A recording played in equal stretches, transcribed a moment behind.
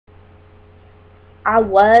I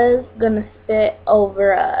was gonna spit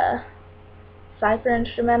over a cipher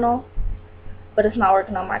instrumental, but it's not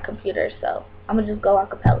working on my computer, so I'm gonna just go a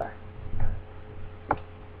cappella.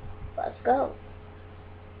 Let's go.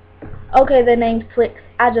 Okay, the name's TwiXx.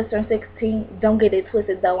 I just turned 16. Don't get it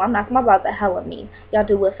twisted though. I'm not about the hell of me. Y'all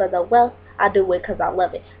do it for the wealth. I do it 'cause I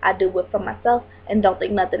love it. I do it for myself and don't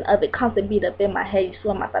think nothing of it. Constant beat up in my head. You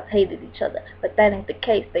swear my thoughts hated each other, but that ain't the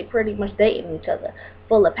case. They pretty much dating each other.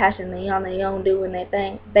 Full of passion, they on their own doing their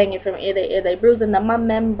thing. Banging from ear to ear, they bruising up my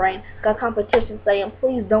membrane. Got competition saying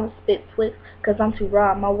please don't spit TwiXx 'cause I'm too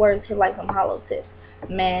raw. My words hit like some hollow tips.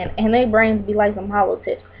 Man, and they brains be like some hollow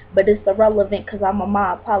tips. But it's irrelevant 'cause I'm a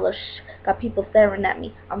mob polish. Got people staring at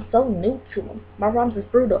me. I'm so new to them. My rhymes is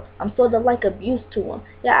brutal. I'm sorta like abused to them.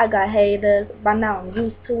 Yeah, I got haters. By now I'm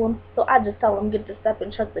used to them. So I just tell them get the step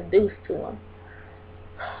and chuck the deuce to them.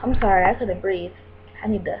 I'm sorry, I couldn't breathe. I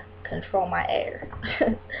need to control my air.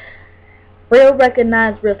 Real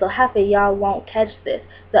recognize real, so half of y'all won't catch this.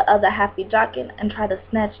 The other half be jocking and try to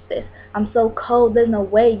snatch this. I'm so cold, there's no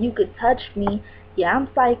way you could touch me. Yeah, I'm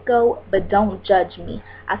psycho, but don't judge me.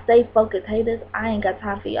 I stay focused, haters, I ain't got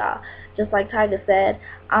time for y'all. Just like Tiger said,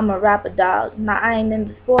 I'm a rapper dog. Now I ain't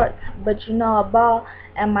into sports, but you know I ball.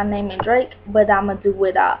 And my name ain't Drake, but I'ma do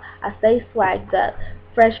it all. I stay swagged up,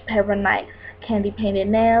 fresh pair of Nikes, candy painted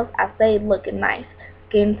nails, I stay looking nice.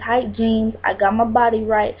 Skin tight jeans, I got my body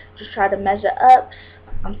right, just try to measure up,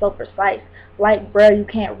 I'm so precise. Like bruh, you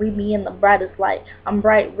can't read me in the brightest light. I'm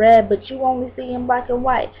bright red, but you only see in black and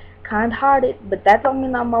white. Kind-hearted, but that don't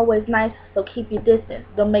mean I'm always nice, so keep your distance,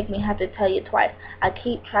 don't make me have to tell you twice. I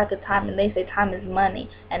keep track of time and they say time is money,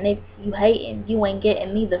 and if you hating, you ain't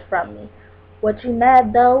getting neither from me. What you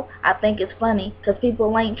mad though? I think it's funny, 'cause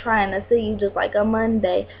people ain't trying to see you just like a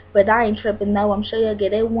Monday. But I ain't tripping though, I'm sure you'll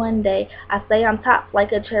get it one day. I stay on top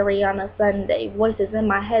like a cherry on a sundae. Voices in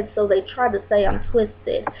my head so they try to say I'm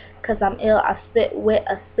twisted. 'Cause I'm ill, I spit with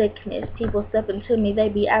a sickness. People stepping to me, they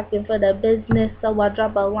be asking for the business. So I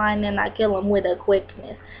drop a line and I kill 'em with a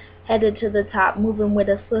quickness. Headed to the top, moving with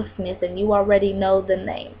a swiftness, and you already know the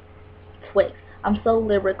name. TwiXx. I'm so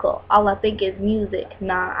lyrical, all I think is music.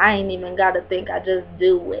 Nah, I ain't even gotta think, I just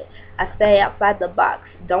do it. I stay outside the box,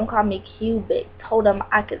 don't call me cubic. Told them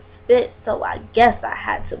I could spit, so I guess I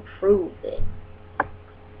had to prove it.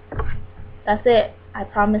 That's it. I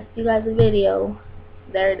promised you guys a video.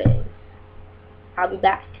 There it is. I'll be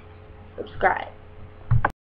back. Subscribe.